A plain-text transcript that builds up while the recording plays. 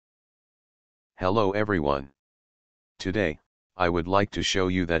Hello everyone. Today, I would like to show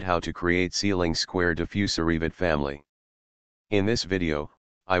you that how to create ceiling square diffuser Revit family. In this video,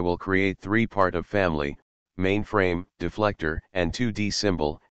 I will create 3 part of family, main frame, deflector and 2D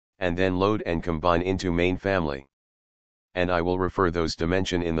symbol, and then load and combine into main family. And I will refer those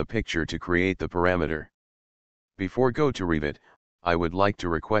dimension in the picture to create the parameter. Before go to Revit, I would like to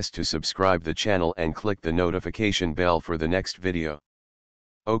request to subscribe the channel and click the notification bell for the next video.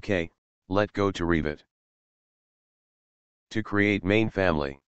 Okay, let's go to Revit. To create main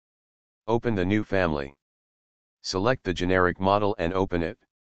family, open the new family. Select the generic model and open it.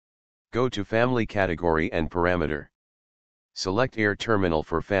 Go to family category and parameter. Select air terminal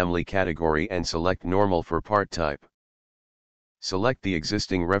for family category and select normal for part type. Select the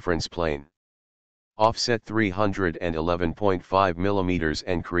existing reference plane. Offset 311.5 mm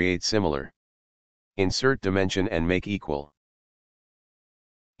and create similar. Insert dimension and make equal.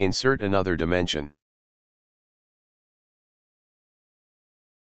 Insert another dimension.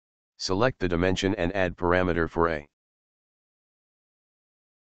 Select the dimension and add parameter for A.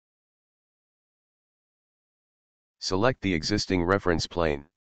 Select the existing reference plane.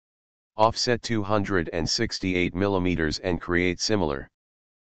 Offset 268 mm and create similar.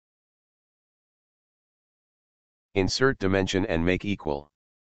 Insert dimension and make equal.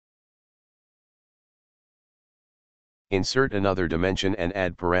 Insert another dimension and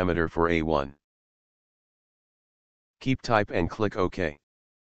add parameter for A1. Keep type and click OK.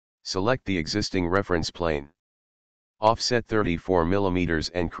 Select the existing reference plane. Offset 34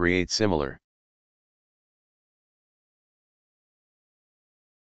 mm and create similar.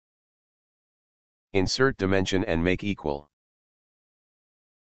 Insert dimension and make equal.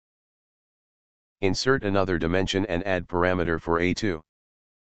 Insert another dimension and add parameter for A2.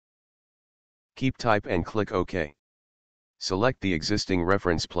 Keep type and click OK. Select the existing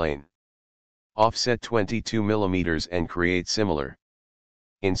reference plane. Offset 22 mm and create similar.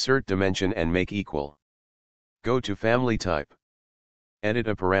 Insert dimension and make equal. Go to family type. Edit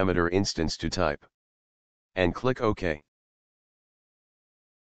a parameter instance to type. And click OK.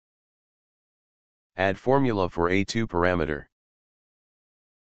 Add formula for A2 parameter.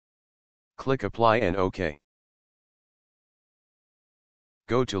 Click Apply and OK.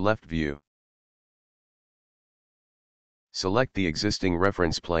 Go to left view. Select the existing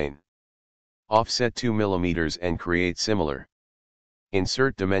reference plane. Offset 2 mm and create similar.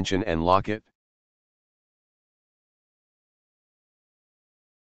 Insert dimension and lock it.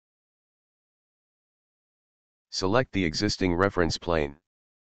 Select the existing reference plane.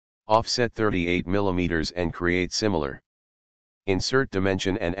 Offset 38 mm and create similar. Insert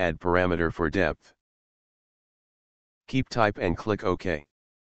dimension and add parameter for depth. Keep type and click OK.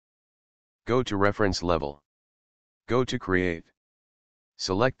 Go to reference level. Go to create.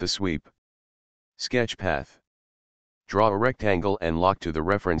 Select the sweep. Sketch path. Draw a rectangle and lock to the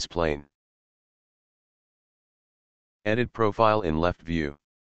reference plane. Edit profile in left view.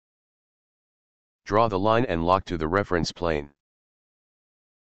 Draw the line and lock to the reference plane.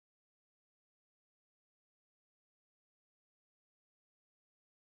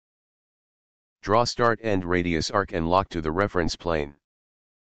 Draw start-end radius arc and lock to the reference plane.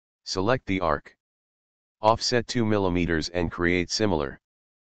 Select the arc. Offset 2 mm and create similar.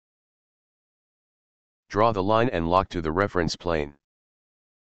 Draw the line and lock to the reference plane.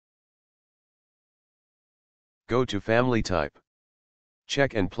 Go to family type.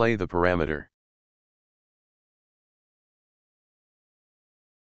 Check and play the parameter.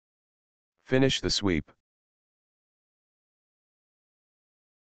 Finish the sweep.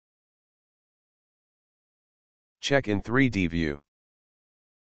 Check in 3D view.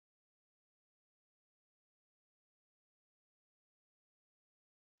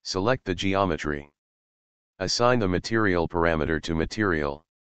 Select the geometry. Assign the material parameter to material.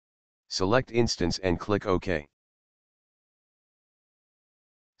 Select instance and click OK.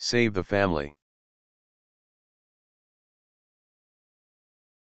 Save the family.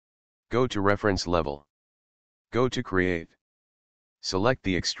 Go to reference level. Go to create. Select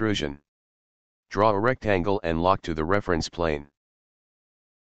the extrusion. Draw a rectangle and lock to the reference plane.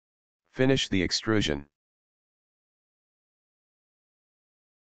 Finish the extrusion.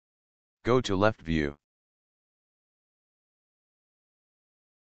 Go to left view.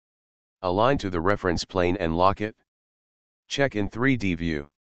 Align to the reference plane and lock it. Check in 3D view.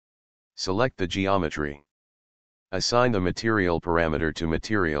 Select the geometry. Assign the material parameter to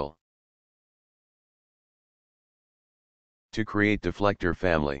material. To create deflector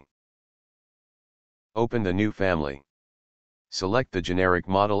family. Open the new family. Select the generic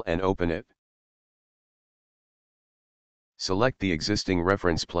model and open it. Select the existing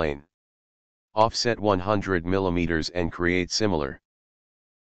reference plane. Offset 100 mm and create similar.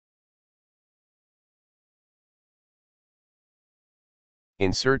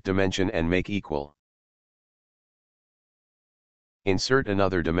 Insert dimension and make equal. Insert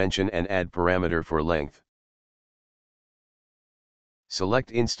another dimension and add parameter for length.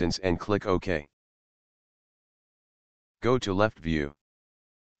 Select instance and click OK. Go to left view.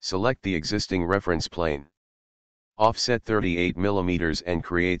 Select the existing reference plane. Offset 38 mm and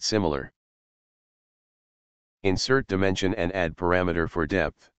create similar. Insert dimension and add parameter for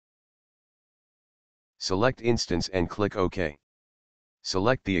depth. Select instance and click OK.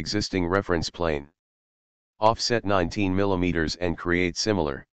 Select the existing reference plane. Offset 19 mm and create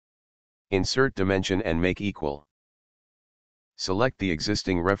similar. Insert dimension and make equal. Select the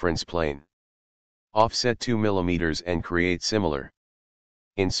existing reference plane. Offset 2 mm and create similar.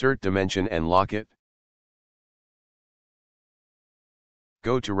 Insert dimension and lock it.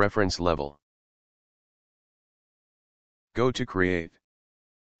 Go to reference level. Go to create.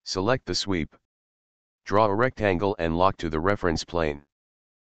 Select the sweep. Draw a rectangle and lock to the reference plane.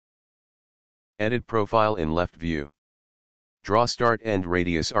 Edit profile in left view. Draw start-end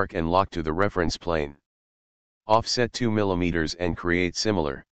radius arc and lock to the reference plane. Offset 2 mm and create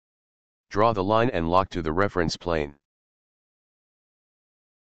similar. Draw the line and lock to the reference plane.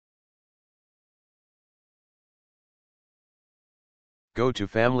 Go to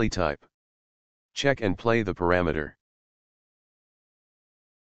family type. Check and play the parameter.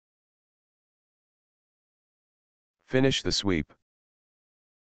 Finish the sweep.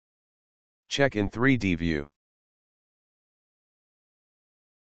 Check in 3D view.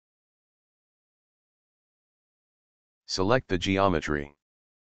 Select the geometry.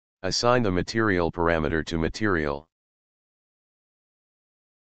 Assign the material parameter to material.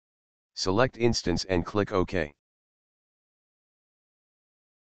 Select instance and click OK.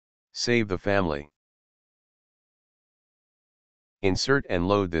 Save the family. Insert and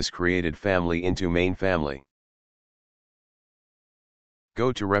load this created family into main family.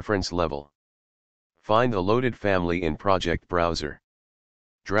 Go to reference level. Find the loaded family in project browser.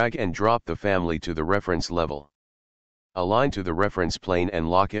 Drag and drop the family to the reference level. Align to the reference plane and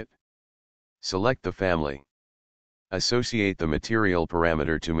lock it. Select the family. Associate the material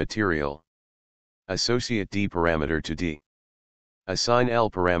parameter to material. Associate D parameter to D. Assign L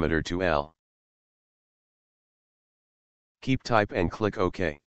parameter to L. Keep type and click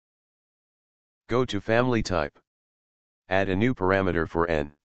OK. Go to family type. Add a new parameter for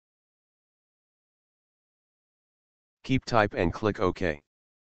N. Keep type and click OK.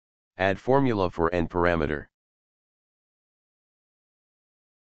 Add formula for N parameter.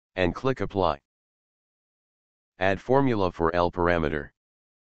 And click apply. Add formula for L parameter.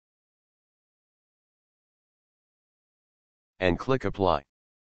 And click apply.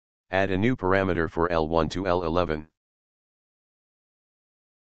 Add a new parameter for L1 to L11.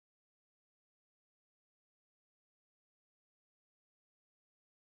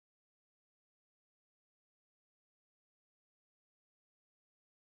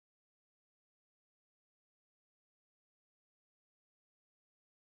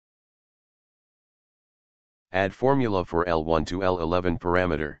 Add formula for L1 to L11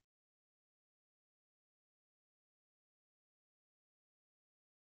 parameter.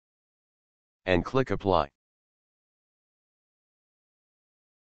 And click apply.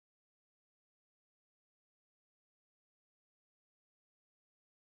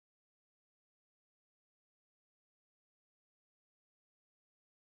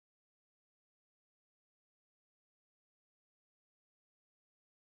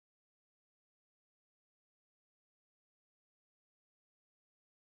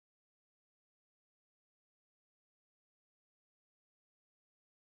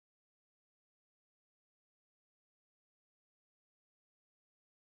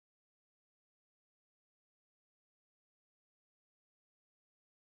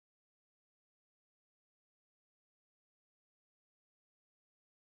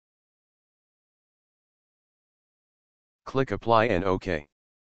 Click apply and OK.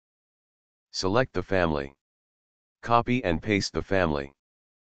 Select the family. Copy and paste the family.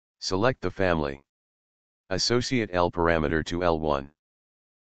 Select the family. Associate L parameter to L1.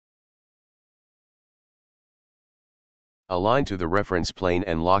 Align to the reference plane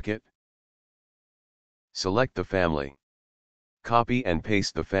and lock it. Select the family. Copy and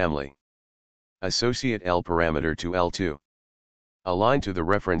paste the family. Associate L parameter to L2. Align to the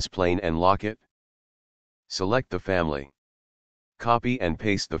reference plane and lock it. Select the family. Copy and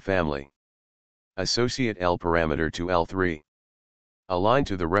paste the family. Associate L parameter to L3. Align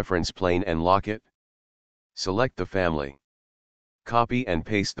to the reference plane and lock it. Select the family. Copy and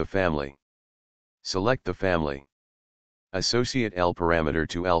paste the family. Select the family. Associate L parameter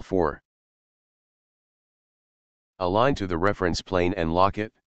to L4. Align to the reference plane and lock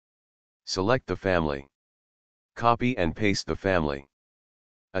it. Select the family. Copy and paste the family.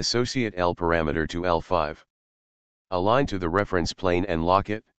 Associate L parameter to L5. Align to the reference plane and lock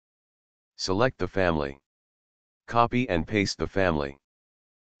it. Select the family. Copy and paste the family.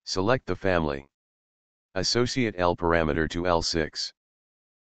 Select the family. Associate L parameter to L6.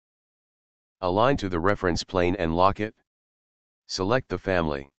 Align to the reference plane and lock it. Select the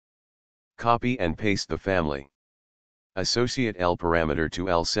family. Copy and paste the family. Associate L parameter to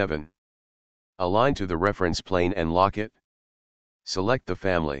L7. Align to the reference plane and lock it. Select the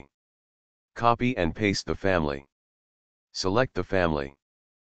family. Copy and paste the family. Select the family.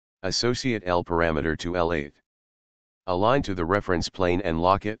 Associate L parameter to L8. Align to the reference plane and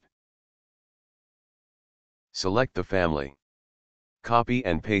lock it. Select the family. Copy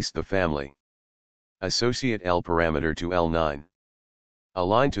and paste the family. Associate L parameter to L9.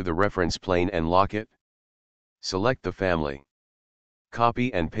 Align to the reference plane and lock it. Select the family.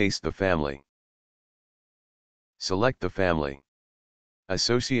 Copy and paste the family. Select the family.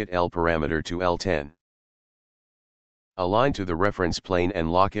 Associate L parameter to L10. Align to the reference plane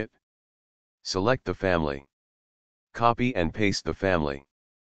and lock it. Select the family. Copy and paste the family.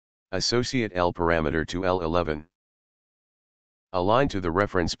 Associate L parameter to L11. Align to the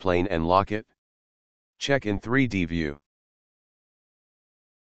reference plane and lock it. Check in 3D view.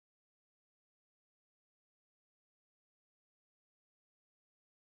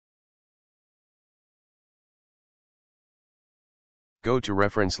 Go to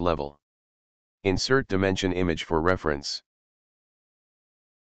reference level. Insert dimension image for reference.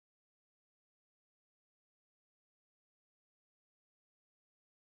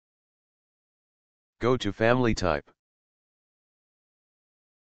 Go to family type.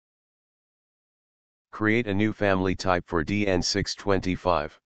 Create a new family type for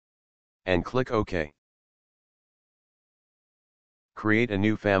DN625. And click OK. Create a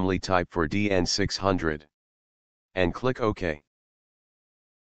new family type for DN600. And click OK.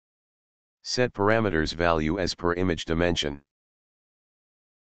 Set parameters value as per image dimension.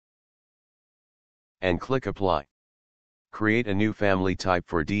 And click Apply. Create a new family type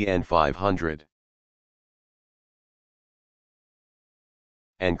for DN500.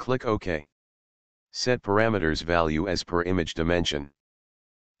 And click OK. Set parameters value as per image dimension.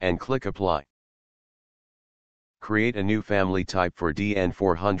 And click Apply. Create a new family type for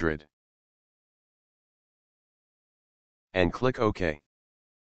DN400. And click OK.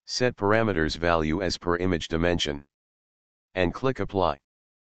 Set parameters value as per image dimension. And click Apply.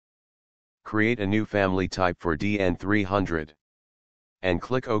 Create a new family type for DN300. And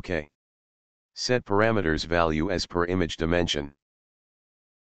click OK. Set parameters value as per image dimension.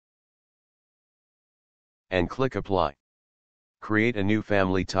 And click Apply. Create a new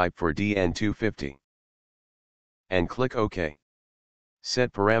family type for DN250. And click OK.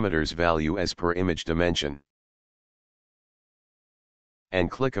 Set parameters value as per image dimension. And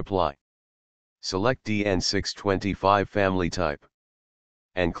click Apply. Select DN625 family type.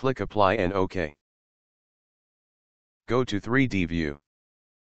 And click Apply and OK. Go to 3D view.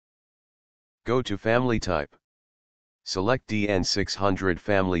 Go to family type. Select DN600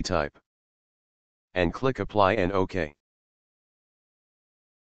 family type. And click Apply and OK.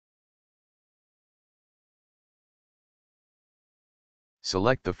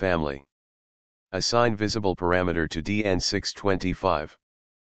 Select the family. Assign visible parameter to DN625.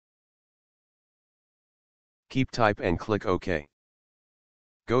 Keep type and click OK.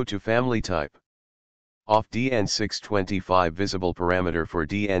 Go to family type. Off DN625 visible parameter for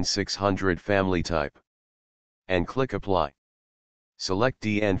DN600 family type. And click Apply. Select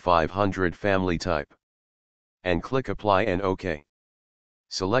DN500 family type. And click Apply and OK.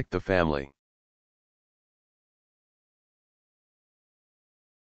 Select the family.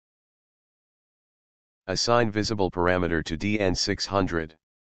 Assign visible parameter to DN600.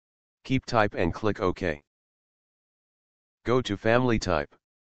 Keep type and click OK. Go to family type.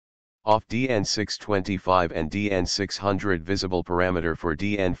 Off DN625 and DN600 visible parameter for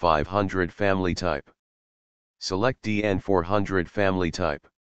DN500 family type. Select DN400 family type.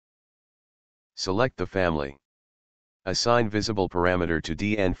 Select the family. Assign visible parameter to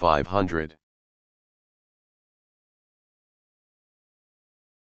DN500.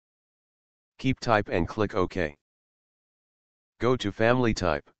 Keep type and click OK. Go to family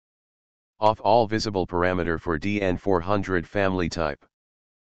type. Off all visible parameter for DN400 family type.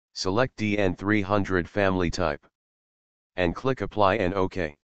 Select DN300 family type. And click Apply and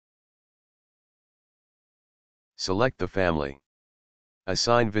OK. Select the family.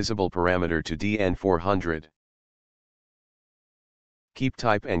 Assign visible parameter to DN400. Keep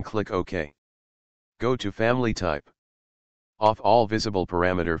type and click OK. Go to family type. Off all visible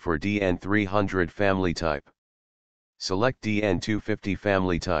parameter for DN300 family type. Select DN250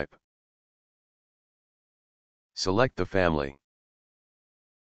 family type. Select the family.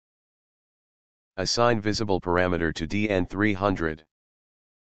 Assign visible parameter to DN300.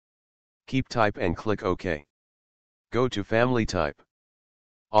 Keep type and click OK. Go to family type.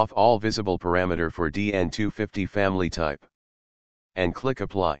 Off all visible parameter for DN250 family type. And click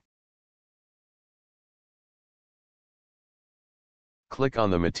Apply. Click on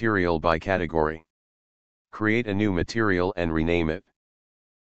the material by category. Create a new material and rename it.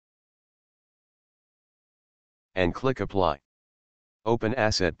 And click Apply. Open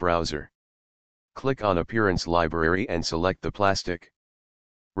Asset Browser. Click on Appearance Library and select the plastic.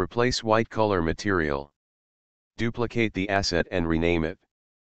 Replace white color material. Duplicate the asset and rename it.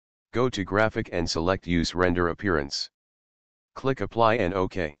 Go to Graphic and select Use Render Appearance. Click Apply and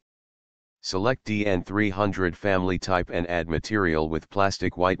OK. Select DN300 family type and add material with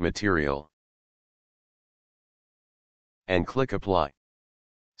plastic white material. And click Apply.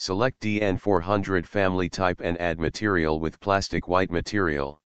 Select DN400 family type and add material with plastic white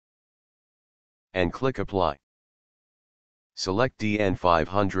material. And click Apply. Select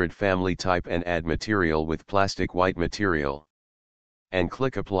DN500 family type and add material with plastic white material. And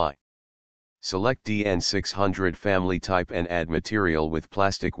click Apply. Select DN600 family type and add material with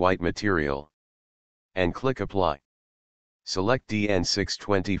plastic white material. And click Apply. Select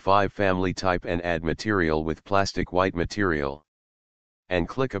DN625 family type and add material with plastic white material. And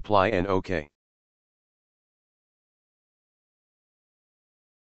click Apply and OK.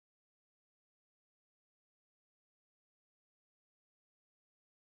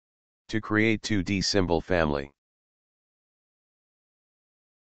 To create 2D symbol family.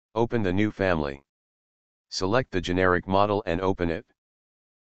 Open the new family. Select the generic model and open it.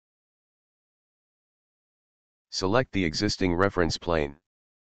 Select the existing reference plane.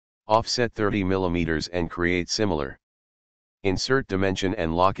 Offset 30 mm and create similar. Insert dimension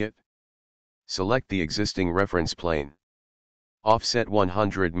and lock it. Select the existing reference plane. Offset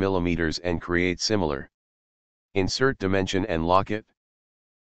 100 mm and create similar. Insert dimension and lock it.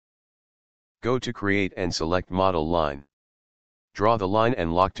 Go to Create and select Model Line. Draw the line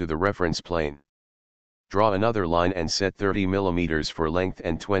and lock to the reference plane. Draw another line and set 30 mm for length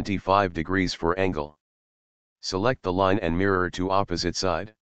and 25 degrees for angle. Select the line and mirror to opposite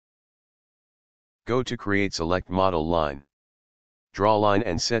side. Go to Create, select Model Line. Draw line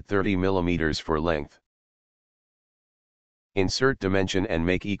and set 30 mm for length. Insert dimension and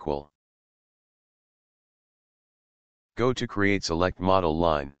make equal. Go to Create, select Model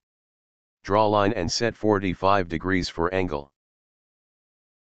Line. Draw line and set 45 degrees for angle.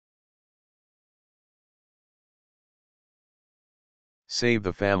 Save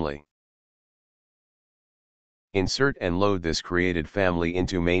the family. Insert and load this created family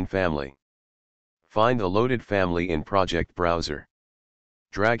into main family. Find the loaded family in Project Browser.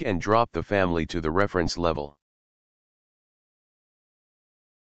 Drag and drop the family to the reference level.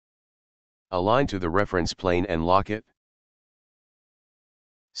 Align to the reference plane and lock it.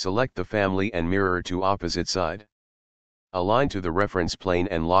 Select the family and mirror to opposite side. Align to the reference plane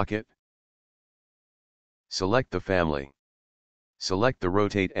and lock it. Select the family. Select the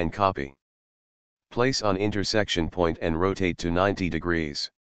rotate and copy. Place on intersection point and rotate to 90 degrees.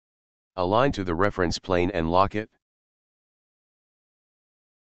 Align to the reference plane and lock it.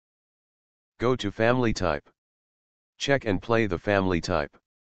 Go to Family Type. Check and play the family type.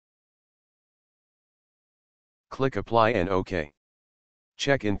 Click Apply and OK.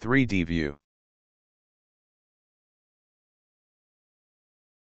 Check in 3D view.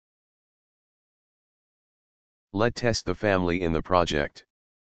 Let test the family in the project.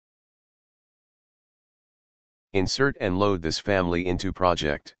 Insert and load this family into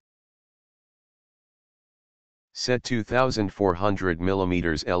project. Set 2400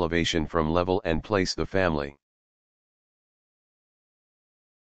 mm elevation from level and place the family.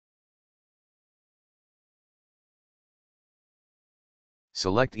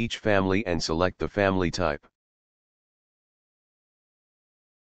 Select each family and select the family type.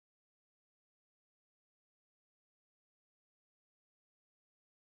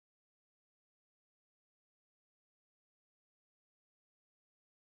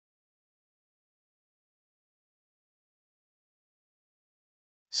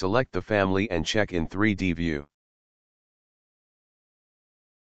 Select the family and check in 3D view.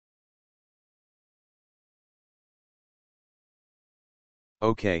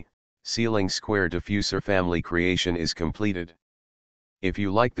 OK, Ceiling Square Diffuser family creation is completed. If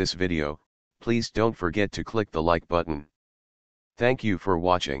you like this video, please don't forget to click the like button. Thank you for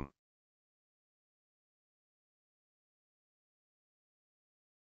watching.